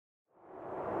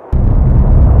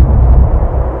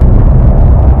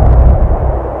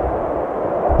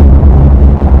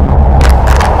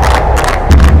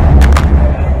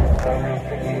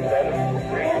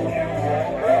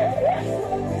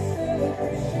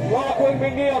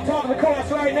Lachlan McNeill, top of the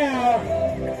course right now.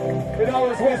 With all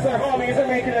his Whistler homies are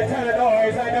making a ton of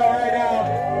noise, I know right now.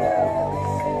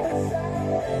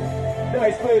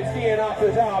 Nice food skiing off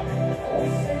the top.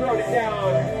 Throwing it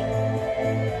down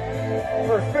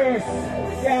for Foose,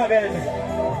 Gavin,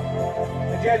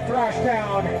 the Jet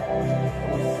Thrashtown,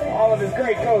 all of his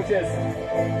great coaches.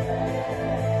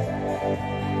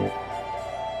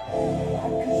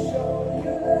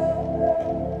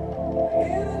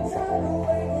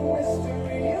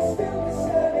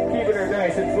 Keeping her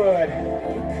nice and fluid.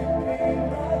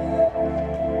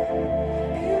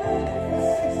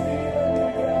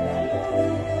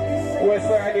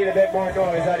 Whistler, I need a bit more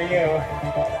noise out of you.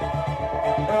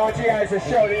 I want you guys to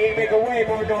show that you can make a way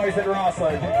more noise than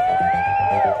Rossland.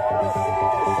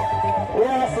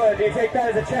 Rossland, you take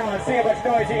that as a challenge. See how much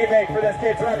noise you can make for this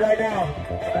kid's run right now.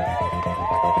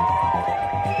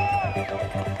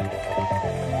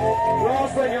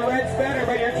 Rossland, your red's better,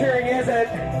 but your cheering isn't.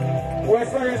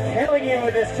 Whistler is killing you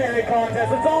in this cheering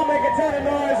contest. Let's all make a ton of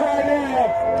noise right now.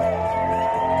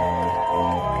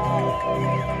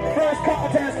 First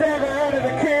contest ever out of the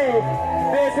cube.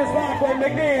 This is Lachlan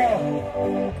McNeill.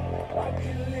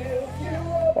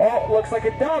 Oh, looks like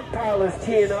a dog pile is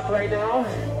teeing up right now.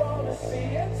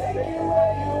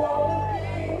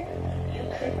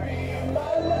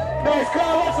 Nice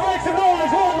crowd, let's make some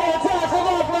noise one more time for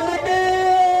Lachlan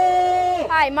McNeill!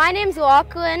 Hi, my name's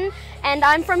Lachlan, and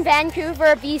I'm from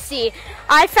Vancouver, BC.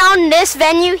 I found this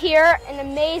venue here an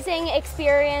amazing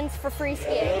experience for free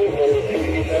skiing.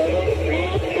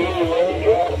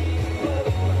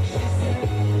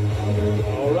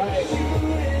 All right,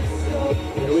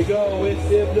 here we go with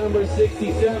sip number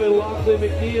 67, Lachlan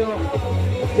McNeill,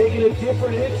 taking a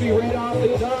different entry right off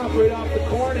the top, right off the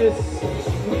cornice.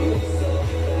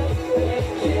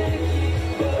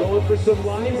 Going for some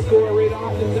line score right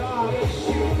off the top.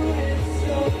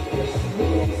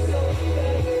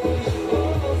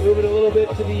 Moving a little bit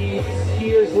to the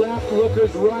skier's left,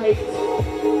 looker's right.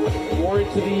 More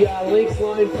into the links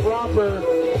line proper.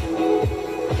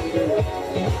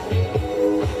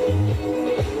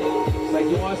 Looks like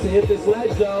he wants to hit this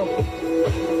ledge though.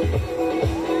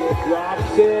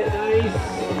 Drops it, nice.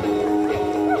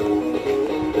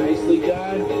 Nicely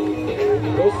done.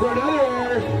 Goes for another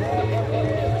air.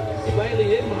 Slightly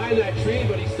hidden behind that tree,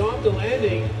 but he stomped the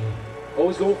landing.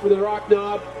 Always going for the rock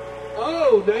knob.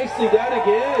 Oh, nicely done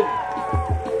again.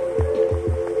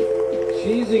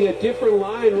 Cheesing a different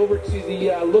line over to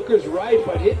the looker's right,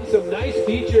 but hitting some nice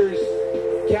features,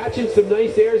 catching some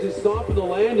nice airs and stomping the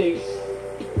landings.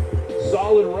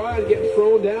 Solid run, getting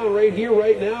thrown down right here,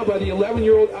 right now by the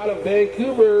 11-year-old out of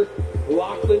Vancouver,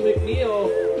 Lachlan McNeill.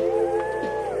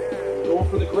 Going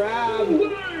for the grab.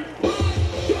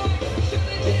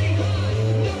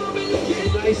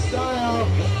 Nice style.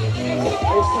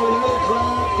 Goes for another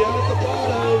drop down at the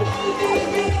bottom.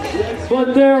 But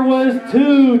there was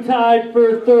two tied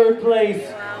for third place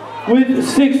with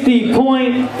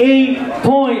 60.8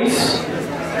 points.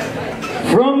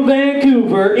 From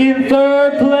Vancouver in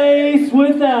third place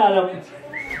with Adam,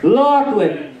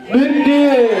 Lachlan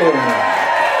McNeill.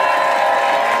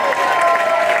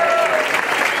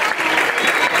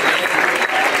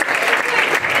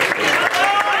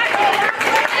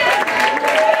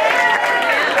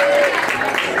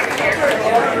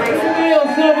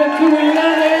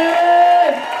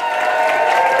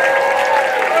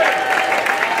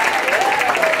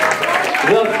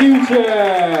 The future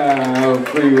of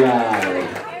freeride.